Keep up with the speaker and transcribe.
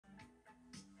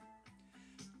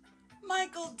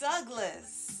Michael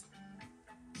Douglas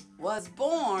was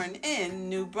born in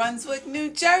New Brunswick, New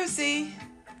Jersey,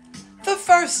 the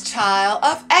first child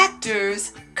of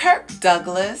actors Kirk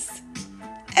Douglas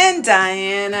and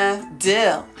Diana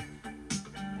Dill.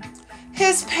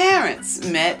 His parents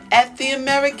met at the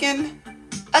American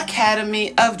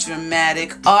Academy of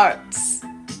Dramatic Arts.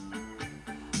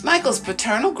 Michael's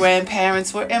paternal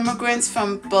grandparents were immigrants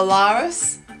from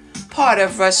Belarus, part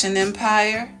of Russian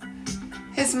Empire.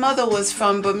 His mother was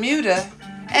from Bermuda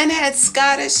and had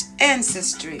Scottish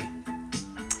ancestry.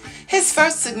 His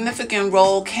first significant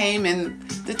role came in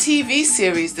the TV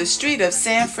series The Street of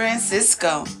San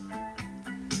Francisco.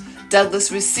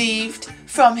 Douglas received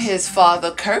from his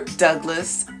father, Kirk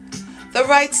Douglas, the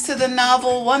rights to the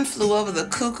novel One Flew Over the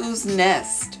Cuckoo's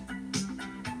Nest.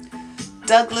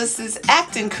 Douglas's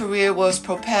acting career was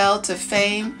propelled to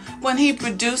fame when he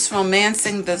produced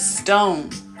Romancing the Stone.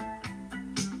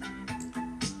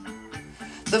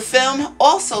 The film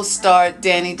also starred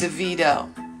Danny DeVito,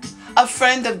 a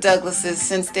friend of Douglas's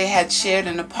since they had shared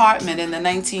an apartment in the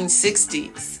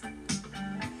 1960s.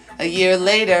 A year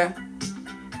later,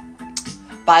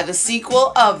 by the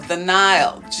sequel of The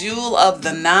Nile, Jewel of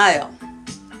the Nile.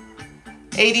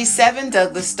 1987,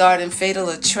 Douglas starred in Fatal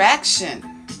Attraction.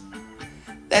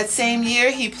 That same year,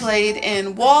 he played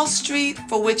in Wall Street,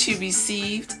 for which he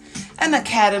received an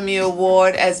Academy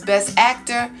Award as Best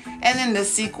Actor, and in the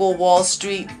sequel Wall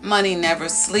Street, Money Never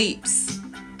Sleeps.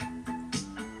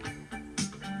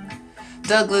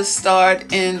 Douglas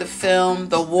starred in the film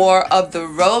The War of the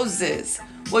Roses,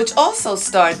 which also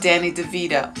starred Danny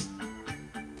DeVito.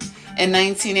 In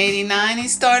 1989, he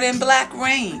starred in Black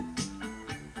Rain.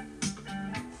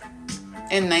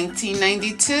 In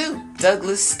 1992,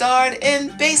 Douglas starred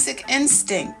in Basic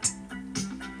Instinct.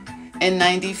 In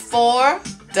 1994,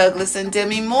 Douglas and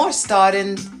Demi Moore starred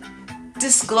in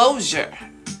Disclosure.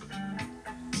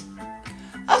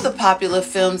 Other popular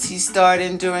films he starred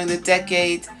in during the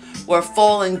decade were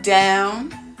Falling Down,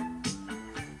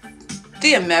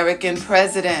 The American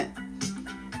President,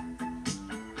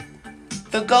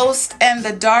 The Ghost and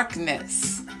the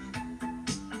Darkness,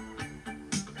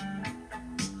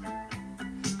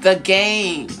 The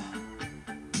Game,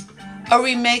 a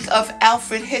remake of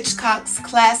Alfred Hitchcock's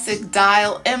classic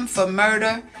Dial M for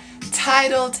Murder,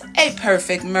 titled A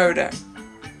Perfect Murder.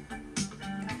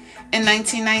 In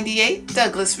 1998,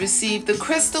 Douglas received the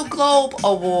Crystal Globe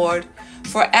Award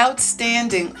for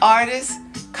Outstanding Artist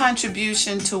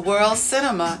Contribution to World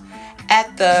Cinema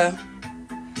at the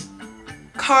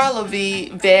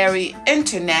Karlovy Vary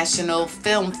International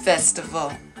Film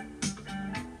Festival.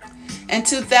 In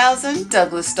 2000,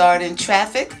 Douglas starred in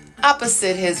Traffic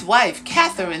opposite his wife,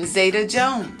 Catherine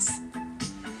Zeta-Jones.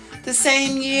 The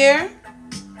same year,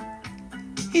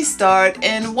 he starred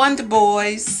in Wonder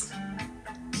Boys.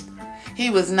 He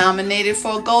was nominated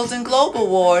for a Golden Globe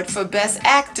Award for Best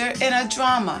Actor in a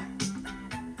Drama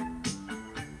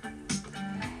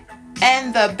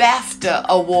and the BAFTA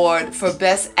Award for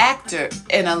Best Actor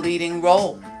in a Leading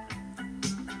Role.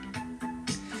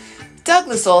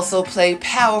 Douglas also played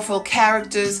powerful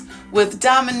characters with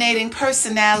dominating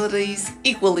personalities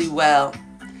equally well.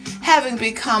 Having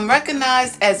become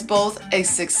recognized as both a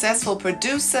successful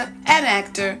producer and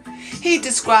actor, he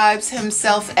describes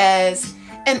himself as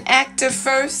an actor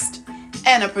first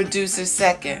and a producer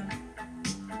second.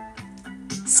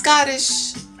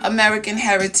 Scottish American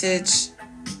Heritage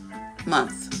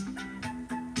Month.